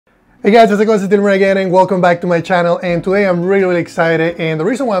Hey guys, it's Oculus again and welcome back to my channel, and today I'm really excited, and the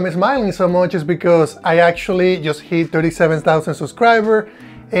reason why I'm smiling so much is because I actually just hit 37,000 subscribers,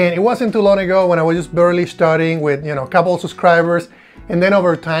 and it wasn't too long ago when I was just barely starting with a couple of subscribers, and then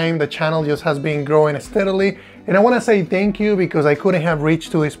over time the channel just has been growing steadily. And I want to say thank you because I couldn't have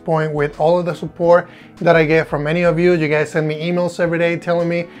reached to this point with all of the support that I get from many of you. You guys send me emails every day telling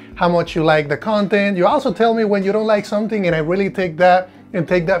me how much you like the content. You also tell me when you don't like something, and I really take that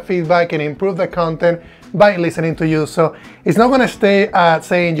feedback and improve the content by listening to you. So it's not going to stay at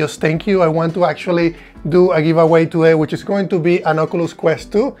saying just thank you. I want to actually do a giveaway today, which is going to be an Oculus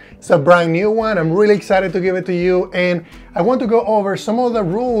Quest 2. It's a brand new one. I'm really excited to give it to you, and I want to go over some of the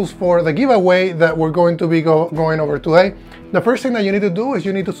rules for the giveaway that we're going to be going over today. The first thing that you need to do is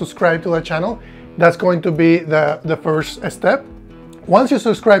you need to subscribe to the channel. That's going to be the first step. Once you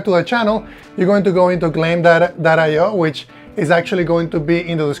subscribe to the channel, you're going to go into Gleam.io, which is actually going to be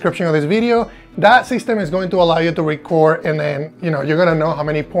in the description of this video. That system is going to allow you to record, and then you're gonna know how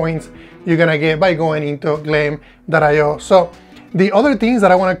many points you're gonna get by going into Gleam.io. So the other things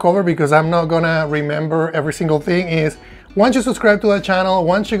that I want to cover, because I'm not gonna remember every single thing, is once you subscribe to the channel,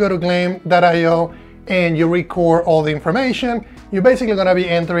 once you go to Gleam.io and you record all the information, you're basically gonna be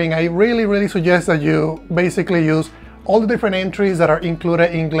entering. I really suggest that you basically use all the different entries that are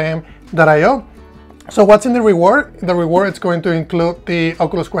included in Gleam.io. So what's in the reward? The reward is going to include the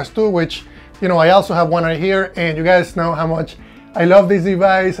Oculus Quest 2, which, I also have one right here, and you guys know how much I love this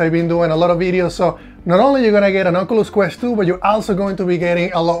device. I've been doing a lot of videos, so not only you're gonna get an Oculus Quest 2, but you're also going to be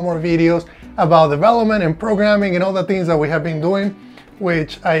getting a lot more videos about development and programming and all the things that we have been doing,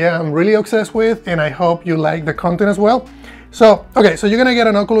 which I am really obsessed with, and I hope you like the content as well. So, okay, so you're gonna get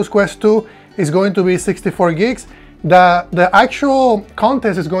an Oculus Quest 2. It's going to be 64 gigs. The actual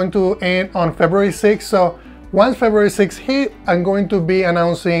contest is going to end on February 6th. So once February 6th hit, I'm going to be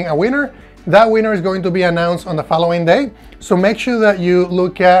announcing a winner. That winner is going to be announced on the following day. So make sure that you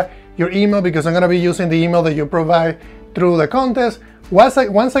look at your email, because I'm going to be using the email that you provide through the contest. Once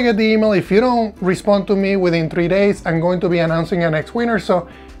I get the email, if you don't respond to me within 3 days, I'm going to be announcing a next winner. So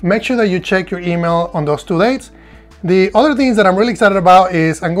make sure that you check your email on those 2 dates. The other things that I'm really excited about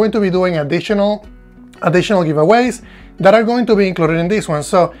is I'm going to be doing additional giveaways that are going to be included in this one.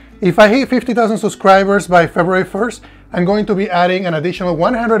 So if I hit 50,000 subscribers by February 1st, I'm going to be adding an additional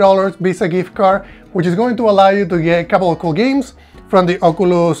 $100 Visa gift card, which is going to allow you to get a couple of cool games from the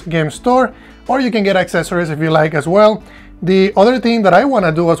Oculus Game Store, or you can get accessories if you like as well. The other thing that I want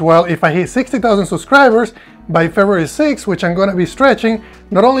to do as well, if I hit 60,000 subscribers by February 6th, which I'm going to be stretching,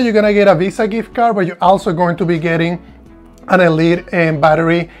 not only you're going to get a Visa gift card, but you're also going to be getting an Elite and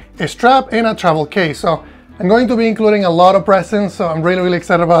battery strap and a travel case. So I'm going to be including a lot of presents, so I'm really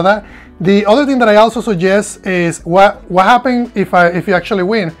excited about that. The other thing that I also suggest is what happens if you actually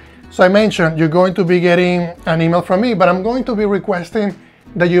win. So I mentioned you're going to be getting an email from me, but I'm going to be requesting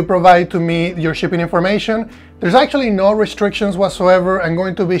that you provide to me your shipping information. There's actually no restrictions whatsoever. I'm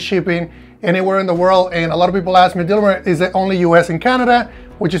going to be shipping anywhere in the world, and a lot of people ask me, Dilmer, is it only US and Canada,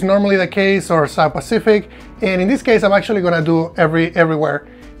 which is normally the case, or South Pacific? And in this case, I'm actually gonna do everywhere.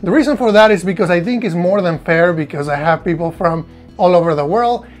 The reason for that is because I think it's more than fair, because I have people from all over the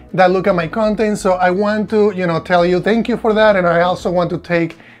world that look at my content. So I want to, tell you thank you for that, and I also want to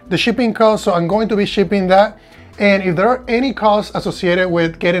take the shipping cost. So I'm going to be shipping that. And if there are any costs associated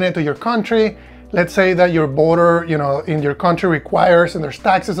with getting it to your country, let's say that your border, in your country requires, and there's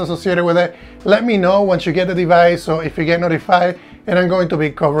taxes associated with it, let me know once you get the device, so if you get notified, and I'm going to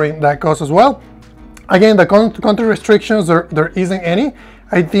be covering that cost as well. Again, the country restrictions, there isn't any.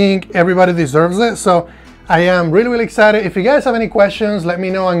 I think everybody deserves it. So I am really excited. If you guys have any questions, let me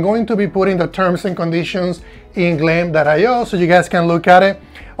know. I'm going to be putting the terms and conditions in Gleam.io so you guys can look at it.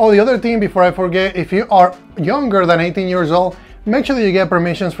 Oh, the other thing before I forget, if you are younger than 18 years old, make sure that you get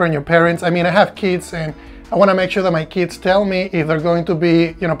permissions from your parents. I mean, I have kids, and I want to make sure that my kids tell me if they're going to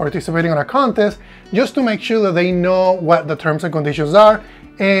be, participating on a contest, just to make sure that they know what the terms and conditions are.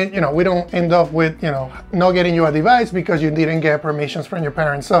 And, we don't end up with, not getting you a device because you didn't get permissions from your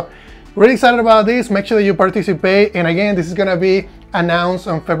parents. So really excited about this. Make sure that you participate. And again, this is going to be announced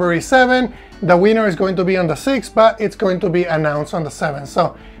on February 7th. The winner is going to be on the 6th, but it's going to be announced on the 7th.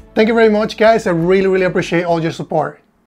 So thank you very much, guys. I really appreciate all your support.